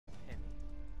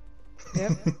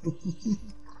Yep.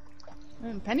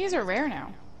 Pennies are rare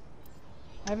now.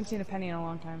 I haven't seen a penny in a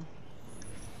long time.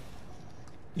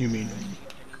 You mean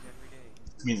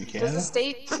in Canada? Does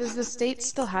the state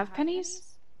still have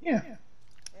pennies? Yeah.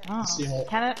 Oh,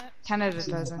 Canada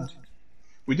doesn't.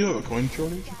 We do have a coin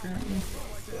shortage apparently.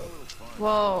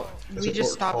 Well, That's we what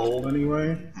just we're stopped. told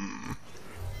anyway.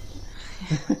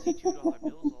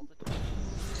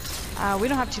 We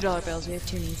don't have $2 bills. We have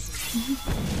toonies.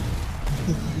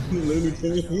 Looney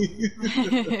Tunes.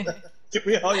 Give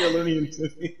me all your Looney and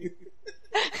Tunes.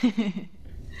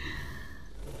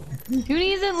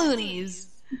 Toonies and loonies.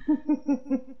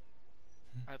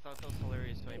 I thought that was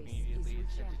hilarious, so I immediately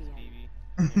sent it to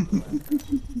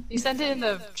BB. You sent it in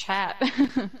the chat.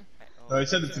 No, he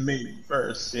sent it to me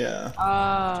first, yeah.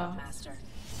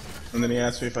 And then he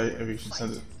asked me if he should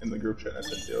send it in the group chat, and I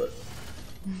said do it.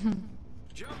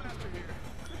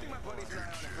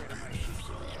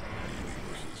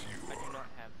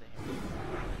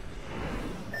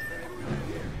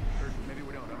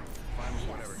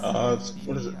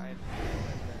 What is it?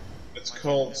 It's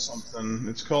called something.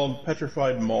 It's called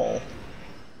Petrified Mall.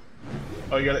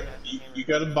 Oh, you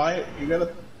gotta buy it. You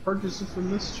gotta purchase it from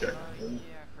this chick. Yeah, I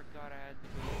forgot I had to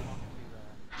go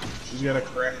talk to She's got a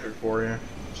crafter for you.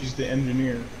 She's the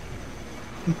engineer.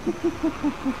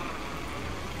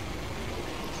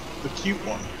 The cute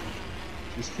one.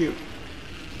 She's cute.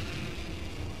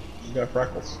 She's got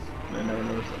freckles. And I never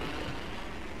noticed that before.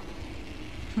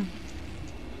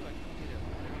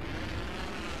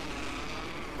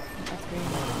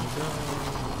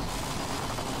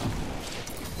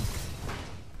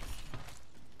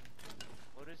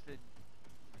 What is the...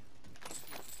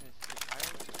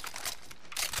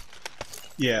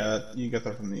 Yeah, you got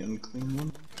that from the unclean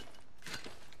one.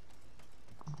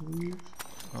 I believe.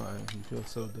 Oh, you feel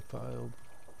so defiled.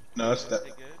 No, that's that.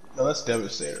 No, that's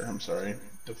Devastator. I'm sorry.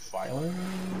 Defiler?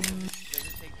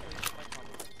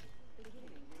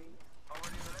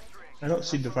 I don't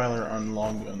see Defiler on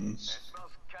long guns.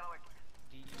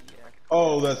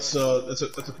 Oh, that's a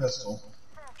pistol.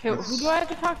 Okay, who do I have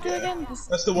to talk to again?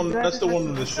 That's the one. That's the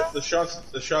one with the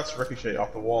shots ricochet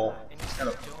off the wall. It's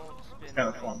kind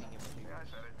of fun.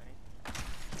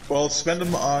 Well, spend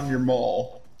them on your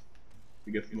maul.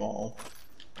 You get them all.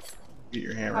 Get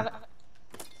your hammer.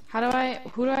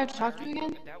 Who do I have to talk to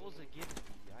again?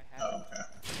 Oh, okay.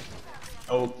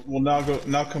 Oh, well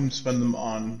now come spend them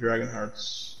on Dragon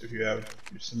Hearts if you have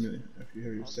your simi. If you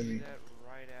have your simi.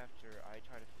 Right after I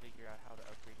try to figure out how to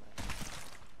upgrade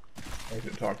my... I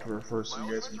can talk to her first, so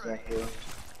you guys can talk to her.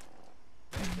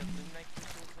 The midnight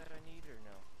crystals that I need, or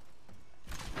no?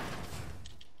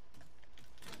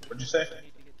 What'd you say?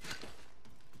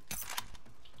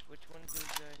 Which one does I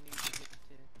need to get to?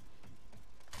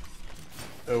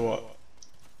 So what?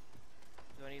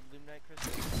 Do I need Luminite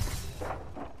crystals?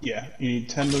 Yeah, you need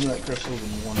 10 Luminite crystals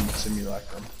and 1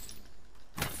 simulacrum.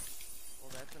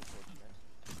 Well, that's unfortunate.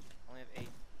 I only have 8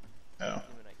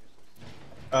 Luminite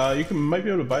crystals. You might be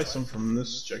able to buy some from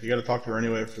this chick. You gotta talk to her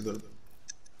anyway for the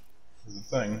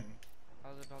thing. I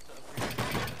was about to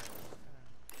upgrade.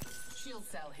 Shield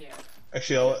cell here.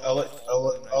 Actually,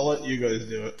 I'll let you guys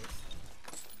do it.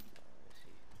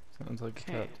 Sounds like a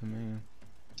cat to me.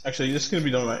 Actually, this is gonna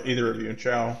be done by either of you.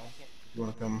 Chow, you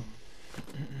wanna come?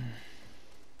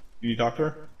 Can you talk to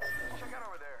her? Check out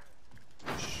over there.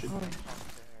 Shit.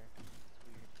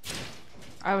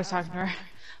 I was talking to her.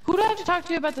 Who do I have to talk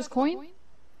to about this coin?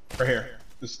 Right here.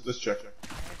 This chick.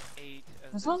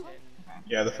 This one?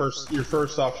 Yeah, your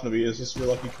first option will be, is this your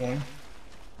lucky coin?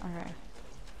 Okay.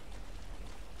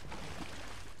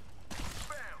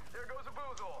 Bam! There goes a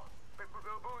boozle.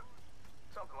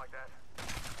 Something like that.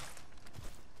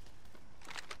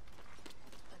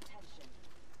 Attention.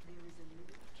 There is a new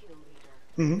kill leader.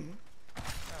 Mm-hmm.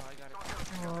 Oh, I got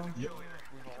it.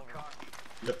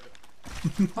 Yep.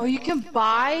 Oh, you can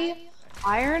buy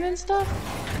iron and stuff?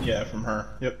 Yeah, from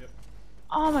her. Yep.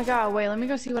 Oh my god, wait, let me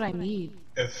go see what I need.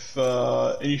 And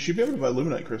you should be able to buy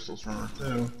Luminite crystals from her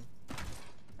too.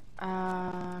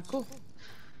 Cool.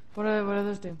 What do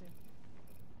those do?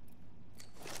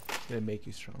 They make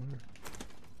you stronger.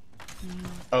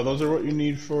 Oh, those are what you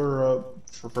need for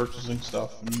purchasing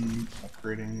stuff and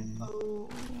upgrading and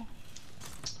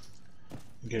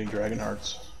getting Dragon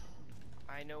Hearts.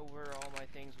 I know where all my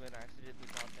things went. I accidentally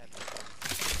bought that.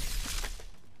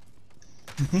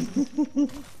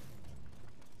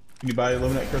 Can you buy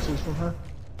Luminite crystals from her?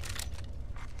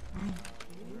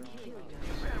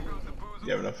 Do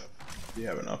you have enough? Do you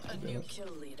have enough to A do new it?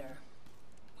 kill leader.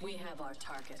 We have our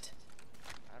target.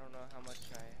 I don't know how much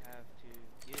I have to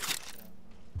give.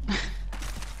 So.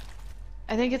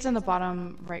 I think it's in the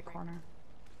bottom right corner.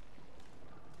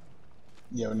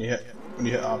 Yeah, when you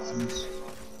hit options.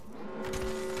 We're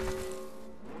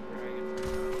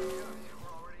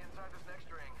already inside this next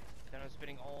ring. Then I'm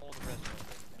spinning all the rest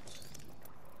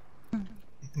of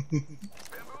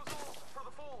Bamboozle for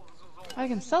the fools. I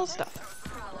can sell stuff.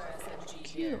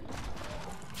 Cute.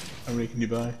 How many can you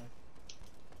buy?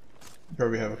 You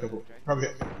probably have a couple.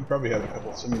 You probably have a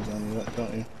couple of simians on you,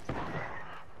 don't you?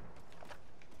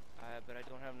 but I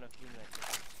don't have enough units.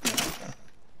 Okay.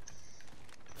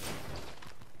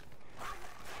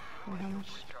 Wait, how much?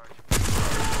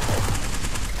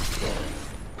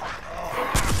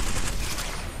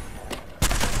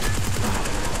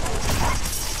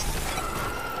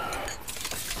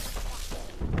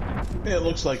 Yeah, it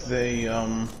looks like they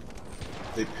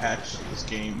patched this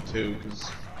game too, because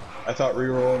I thought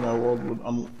rerolling our world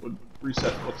would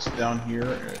reset what's down here,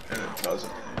 and it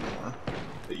doesn't anymore.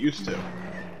 It used to.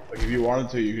 Like if you wanted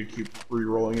to, you could keep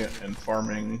rerolling it and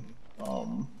farming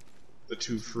the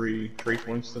 2 free trait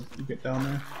points that you get down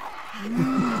there.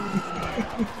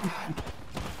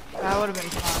 That would have been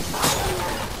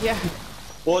fun. Yeah.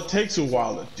 Well, it takes a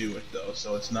while to do it though,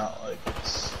 so it's not like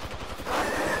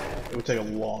it would take a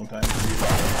long time for you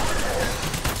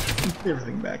to get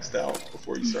everything maxed out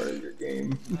before you started your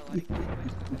game. I like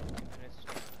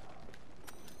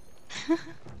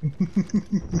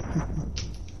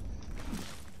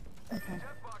Okay.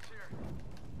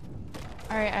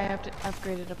 Alright, I have to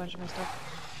upgraded a bunch of my stuff.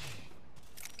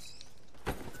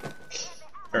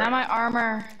 Now my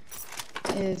armor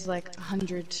is like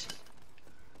 100.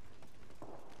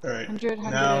 Alright, 100,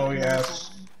 now we 100,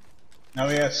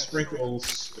 ask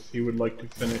Spreenkles if he would like to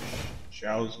finish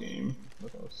Xiao's game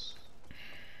with us.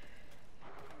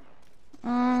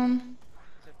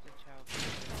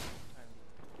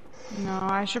 No,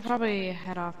 I should probably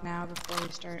head off now before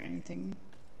we start anything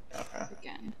Okay.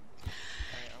 again.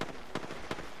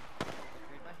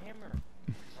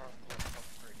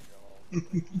 Would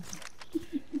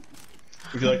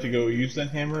you like to go use that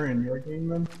hammer in your game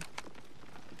then?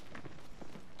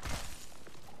 I've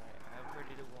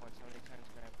upgraded it once. How many times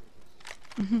can I upgrade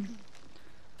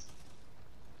this?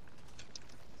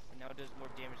 And now it does more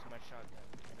damage to my shotgun.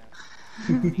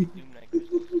 And I need Doom Knight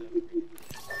crystals to upgrade.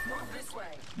 Move this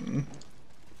way.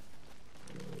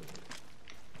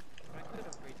 I could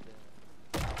upgrade the...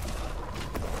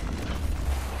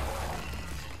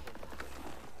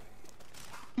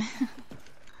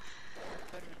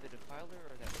 Better the defiler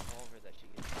or that revolver that she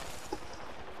gives?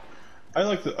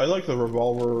 I like the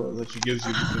revolver that she gives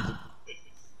you because it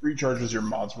recharges your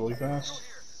mods really fast.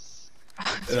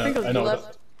 And I know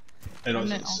it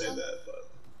doesn't say that, but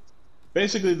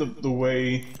basically the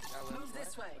way Move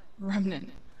this way.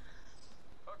 Remnant.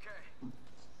 Okay.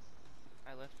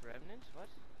 I left Revenant? What?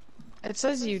 It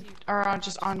says you are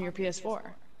just on your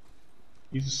PS4.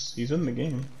 he's in the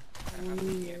game. I'm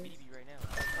BB right now.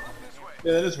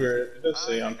 Yeah, that is weird. It does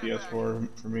say on PS4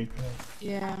 for me.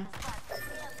 Yeah.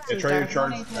 Yeah, try your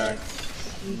charge back.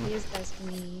 He is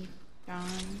Destiny. Gone.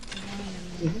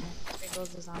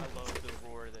 Spreenkles is on. I love the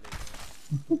roar that it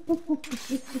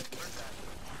is.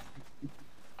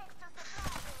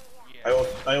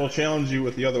 I will challenge you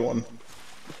with the other one.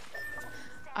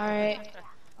 Alright.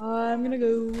 I'm gonna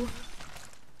go.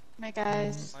 Night,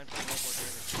 guys. Mine put more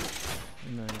damage.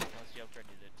 No. Unless you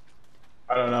upgraded it.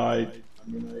 I don't know. I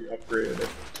upgraded it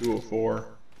to 204.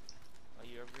 Oh,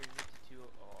 you upgraded it to 2.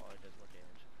 Oh, it does more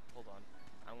damage. Hold on.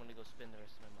 I'm gonna go spend the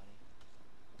rest of my money.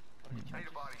 I need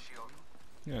a body shield.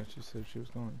 Yeah, she said she was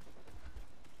going.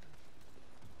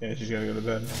 Yeah, she's gotta go to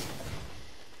bed.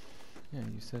 Yeah,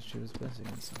 you said she was busy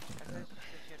and stuff I like thought that. she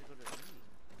said she had to go to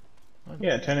a meeting.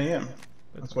 Yeah, 10 a.m.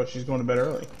 That's why she's going to bed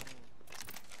early.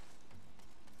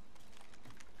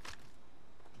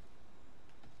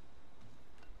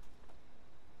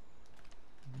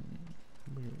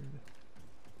 Weird.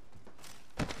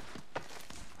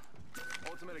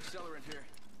 Ultimate accelerant here.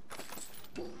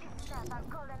 So what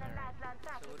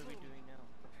are we doing now?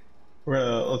 We're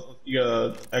gonna you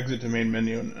gotta exit the main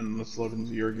menu and let's log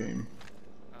into your game.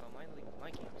 My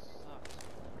game sucks.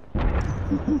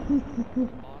 The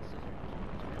bosses are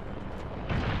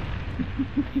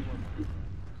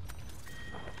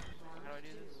How do I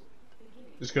do this?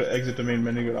 Just gotta exit the main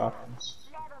menu, go to options.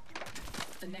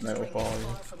 The next That will ring follow is you.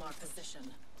 far from our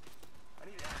position. I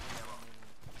need ammo.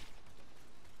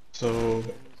 So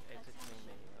Exit main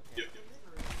menu. Okay.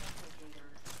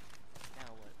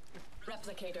 Now what?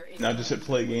 Replicator is now just hit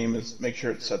play game. Is make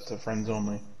sure it's set to friends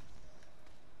only.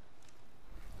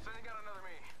 Sending out another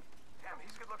me. Damn,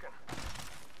 he's good looking.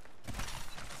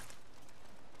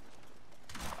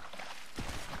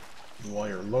 While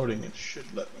you're loading, it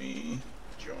should let me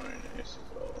join as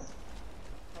well.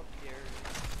 How dare you?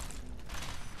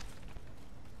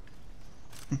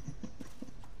 How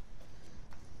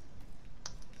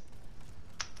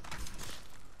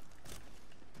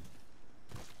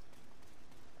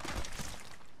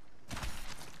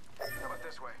about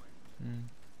this way?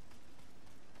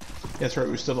 That's right.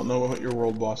 We still don't know what your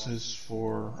world boss is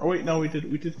for. Oh wait, no, we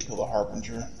did kill the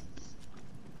Harbinger.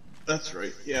 That's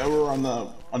right. Yeah, we're on the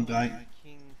Undying.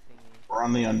 King thingy. We're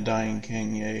on the Undying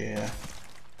King. Yeah.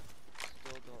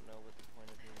 Still don't know what the point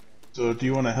of doing that is. So, do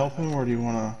you want to help him or do you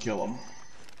want to kill him?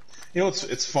 You know,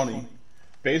 it's funny.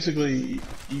 Basically,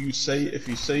 if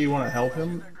you say you want to help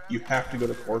him, you have to go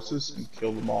to courses and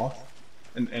kill the moth,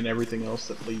 and everything else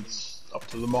that leads up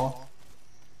to the moth.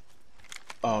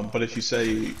 But if you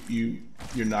say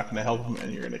you're not going to help him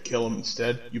and you're going to kill him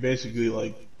instead, you basically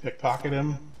like pickpocket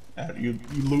him. You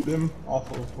loot him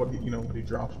off of what he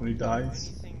drops when he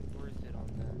dies. Anything worth it on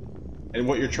that? And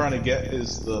what you're trying to get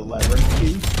is the labyrinth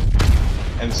key,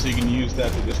 and so you can use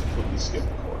that to just completely skip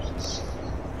the courses.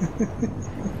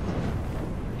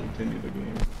 Continue the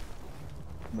game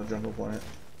on the Jungle Planet.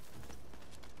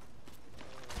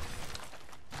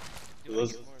 Do I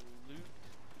Those- get more loot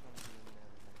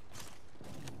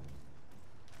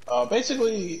from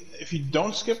Basically, if you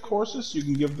don't skip courses, you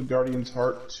can give the Guardian's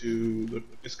Heart to the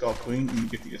Iskall Queen, and you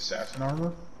get the Assassin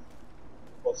Armor,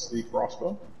 plus the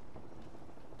crossbow.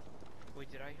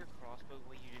 Wait, did I hear crossbow?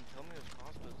 Wait, you didn't tell me there was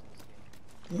crossbows in this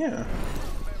game. Yeah.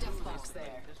 Death box Is it there.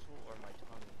 my pistol or my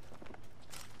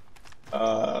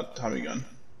Tommy? Tommy gun.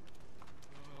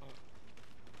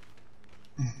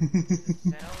 Sounds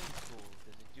cool.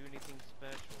 Does it do anything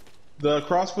special? The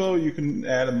crossbow you can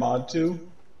add a mod to,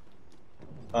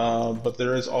 but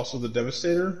there is also the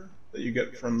Devastator that you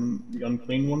get from the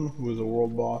Unclean One, who was a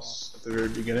world boss at the very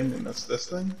beginning, and that's this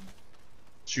thing.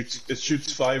 It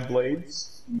shoots 5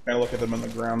 blades. You can kind of look at them on the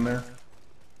ground there.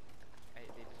 They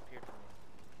disappeared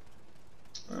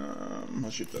from me.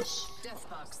 I'll shoot this. Death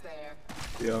box there.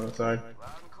 The other side.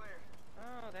 Loud and clear.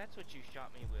 Oh, that's what you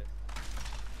shot me with.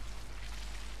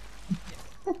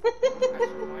 I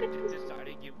swear I did this. I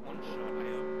didn't get one shot.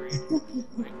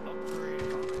 I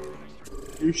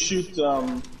upgraded. You shoot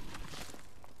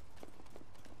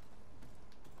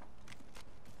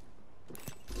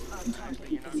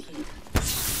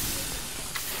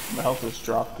my health just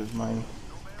dropped because my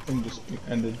thing just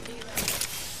ended.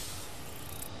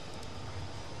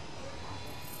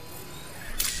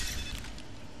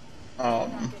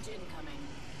 Package incoming.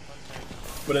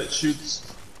 But it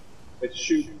shoots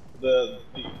the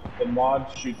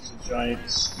mod shoots a giant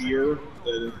spear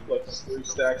that inflicts 3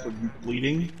 stacks of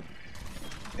bleeding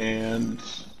and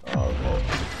well,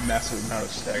 massive amount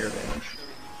of stagger damage.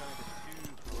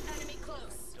 Enemy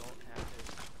close. Don't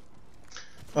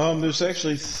have it. There's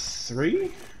actually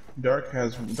 3. Dark's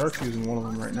using one of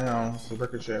them right now. It's the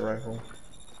ricochet rifle.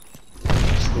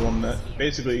 It's the one that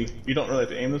basically you don't really have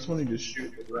to aim this one. You just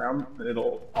shoot the ground and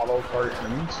it'll auto target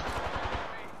enemies.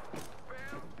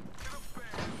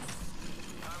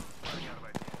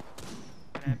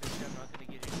 And I'm not gonna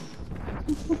get it.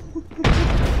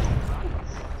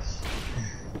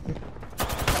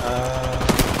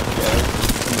 Yeah,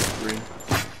 3.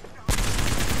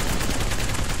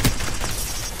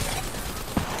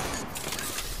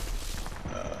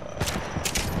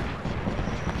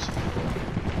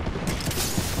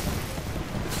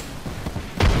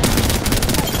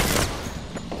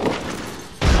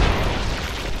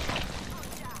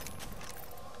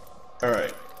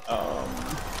 Alright, I'm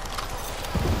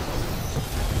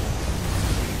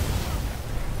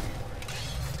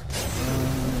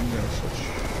gonna switch.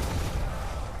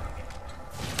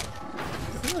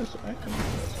 I can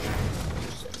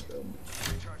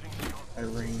I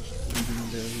ranged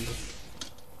legendary.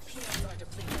 Shields are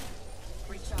depleted.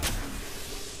 Recharge.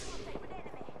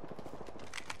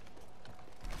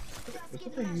 What's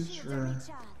what they use for?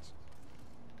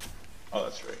 Oh,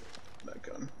 that's right. That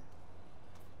gun.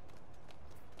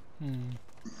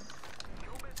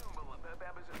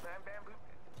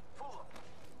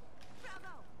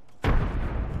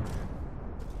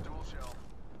 Dual shell.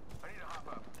 I need to hop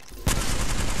up.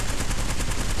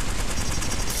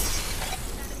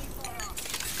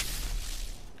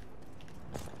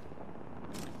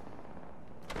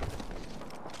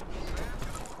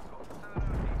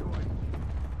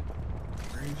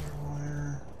 Razor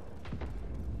wire.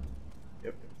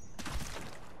 Yep.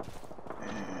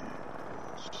 And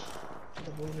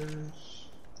letters.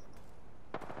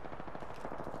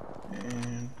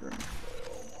 And brimstone.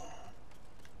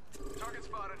 Target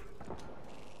spotted.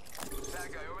 That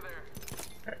guy over there.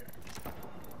 Okay.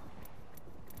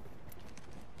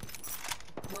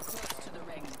 We're close to the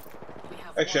ring. We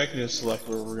have Actually, I one. can just select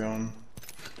where we're going.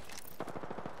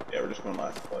 Yeah, we're just going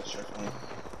left. Let's check one.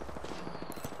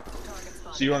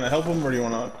 So you want to help him, or do you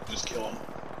want to just kill him?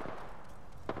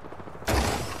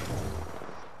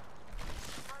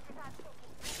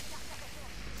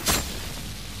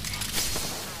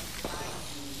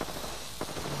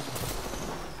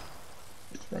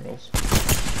 Spreenkles.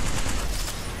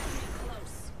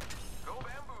 Go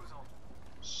bamboozle.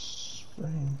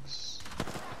 Springs.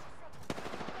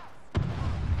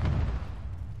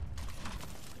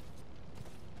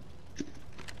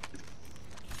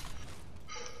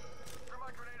 Throw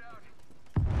my grenade out.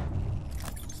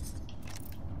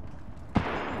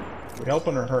 We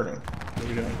helping or hurting? What are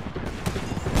we doing?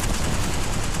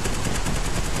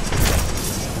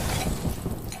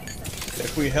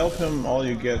 If we help him, all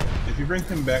you get, if you bring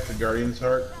him back to Guardian's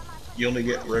Heart, you only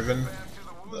get Riven,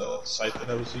 the site that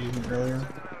I was using earlier.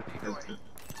 It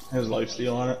has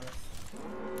lifesteal on it.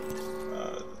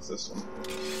 It's this one.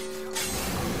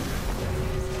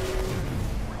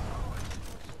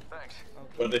 Thanks.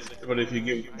 But if you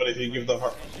give the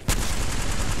heart,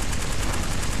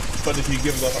 but if you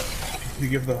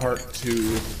give the heart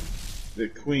to the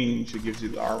queen, she gives you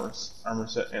the armor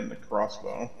set and the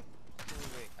crossbow.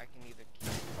 Wait, I can either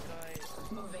kill this guy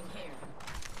or... Moving here.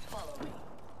 Follow me.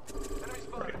 Enemy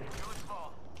spotted. Let's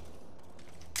fall.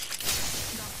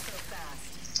 Not so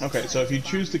fast. Okay, so if you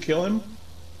choose to kill him,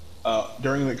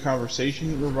 during the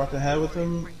conversation we're about to have with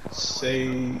him, say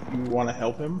you want to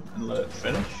help him and let it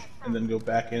finish, and then go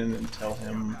back in and tell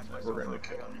him that we're going to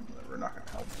kill him, that we're not going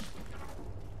to help him.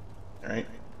 Alright?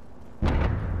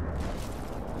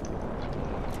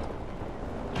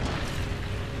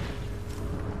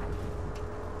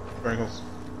 Spreenkles.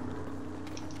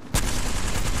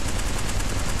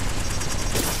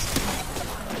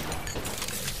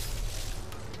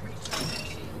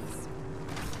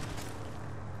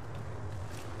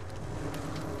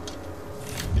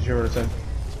 Did you hear what I said?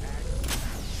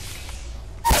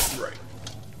 Right.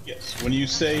 Yes. When you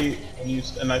say,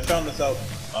 and I found this out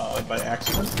by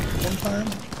accident one time.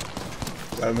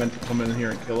 I meant to come in here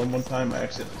and kill him one time. I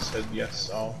accidentally said yes.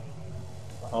 I'll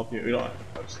help you. We don't have to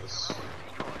touch this.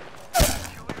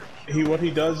 What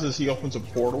he does is he opens a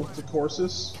portal to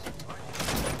Corsus,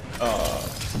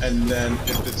 and then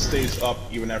it stays up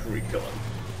even after we kill him.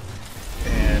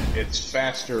 And it's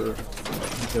faster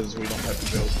because we don't have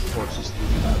to go to Corsus through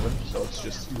the island, so it's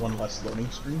just one less loading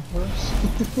screen for us.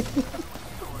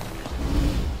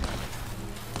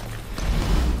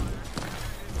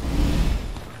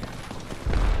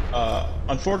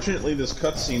 Unfortunately, this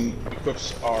cutscene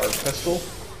equips our pistol,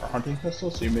 our hunting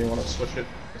pistol, so you may want to switch it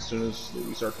as soon as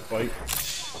we start to fight.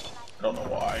 I don't know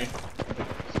why.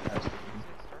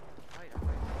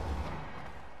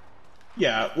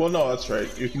 Yeah, well, no, that's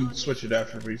right. You can switch it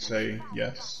after we say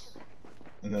yes,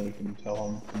 and then we can tell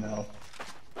him no.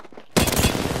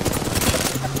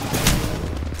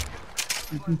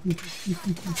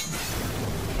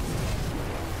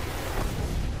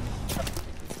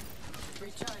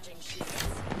 Recharging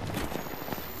shields.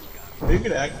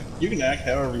 You can act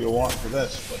however you want for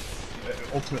this, but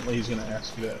ultimately he's going to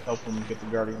ask you to help him get the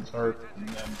Guardian's Heart, and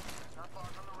then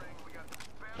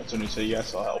that's when you say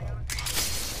yes, I'll help.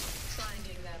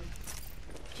 Finding them.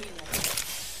 Healing.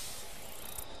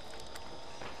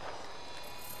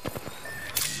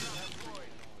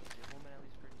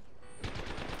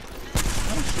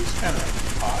 Oh, she's kind of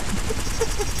hot.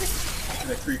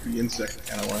 In a creepy insect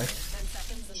kind of way. 10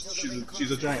 seconds until the ring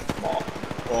She's a giant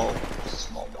moth. Well, she's a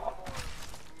small moth.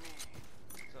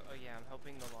 So, oh yeah, I'm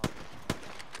helping the lot.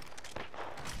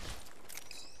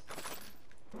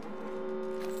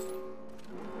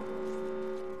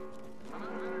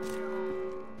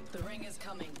 The ring is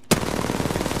coming. Yeah,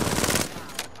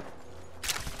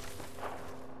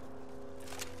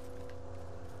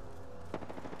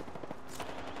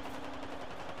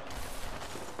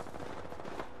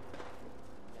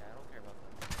 I don't care about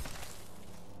that.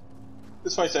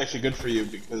 This fight's actually good for you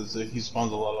because he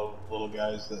spawns a lot of little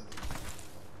guys that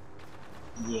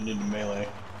you'll need to melee.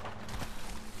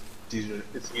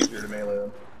 It's easier to melee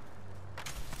them.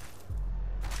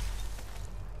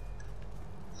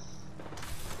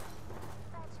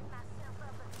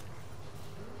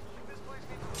 This place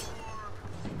needs more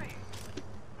space.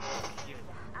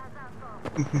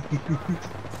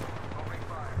 Opening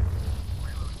fire.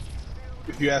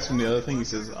 If you ask him the other thing, he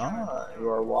says, "Ah, you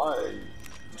are wise."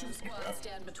 Two squads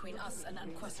stand between us and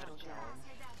unquestionable.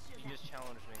 You just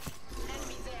challenged me.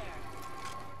 Enemy there.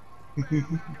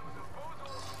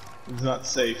 It's not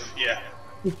safe. Yeah.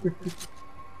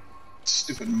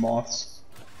 Stupid moths.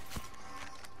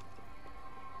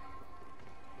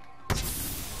 Except,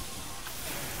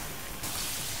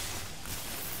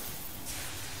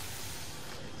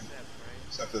 right?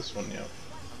 Except this one, yeah. I'm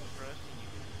trusting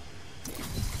you.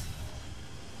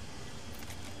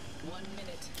 1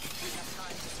 minute. We have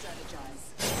time to strategize.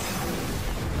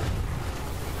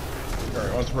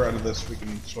 Alright, once we're out of this, we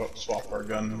can swap our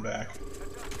gun back.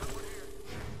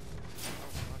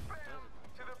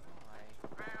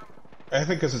 I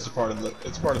think because it's part of the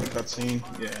cutscene.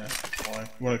 Yeah, that's why.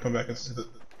 You want to come back and sit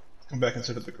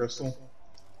at the crystal,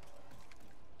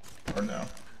 or no?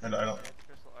 And I don't.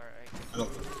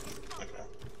 Okay.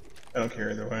 I don't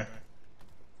care either way.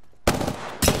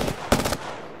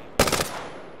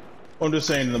 I'm just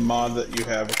saying the mod that you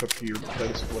have equipped to your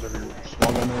place, whatever your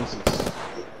small gun is,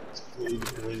 it's completely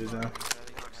deleted now.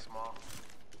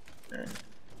 Alright.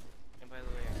 And by the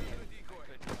way, I couldn't buy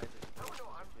this.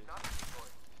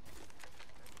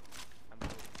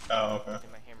 Oh, okay.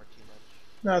 My hammer too much.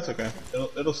 No, it's okay.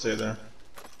 It'll stay there.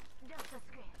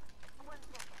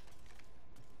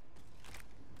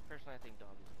 Personally, I think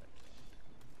dog is better.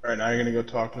 Alright, now you're gonna go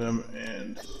talk to him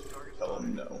and tell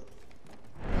him no.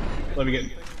 Let me get.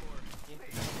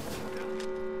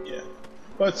 Yeah.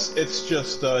 But it's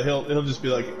just he'll just be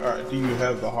like, alright, do you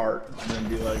have the heart? And then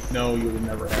be like, no, you would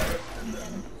never have it. And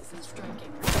then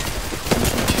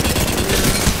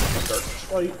start this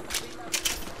fight.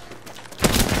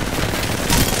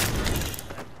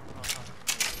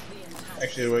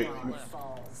 Actually, wait.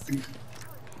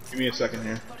 Give me a second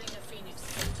here.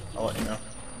 I'll let you know.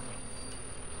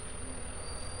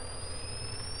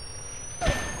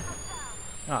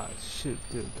 Ah, shoot,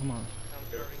 dude, come on.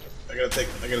 I gotta take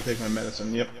my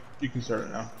medicine. Yep, you can start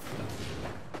it now.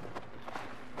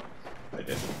 I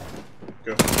did.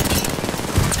 Go.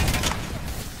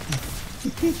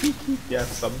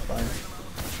 Yes, I'm fine.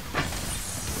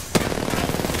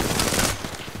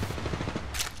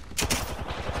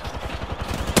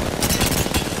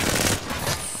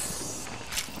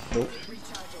 Nope.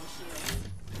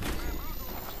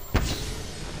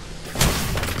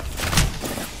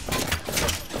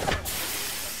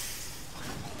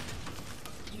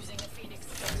 using a Phoenix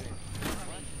gun.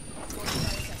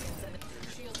 45 seconds and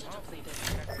shields are depleted.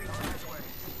 Recharging.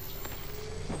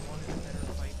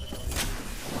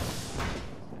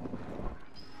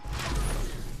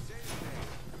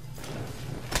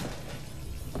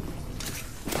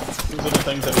 These are the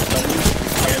things that will tell you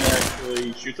can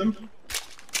actually shoot them.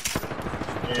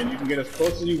 And you can get as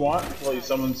close as you want until he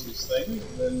summons his thing.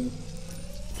 And then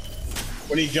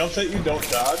when he jumps at you, don't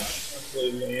dodge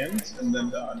until he lands, and then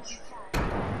dodge.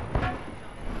 Yeah,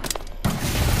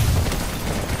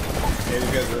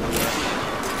 these guys are everywhere.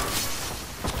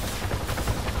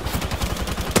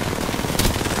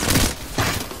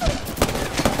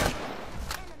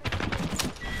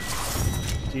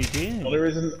 GG.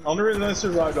 Only reason I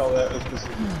survived all that is because of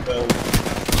the spell.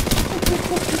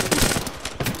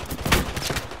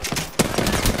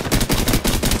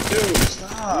 Dude,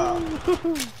 stop!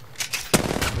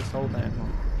 Just hold that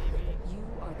one. You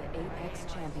are the Apex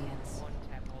champions. One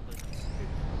tap all the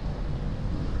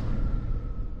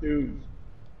Dude.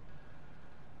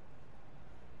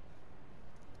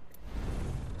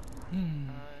 I'm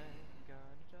gonna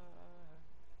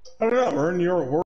die. I don't know, Mern, you're a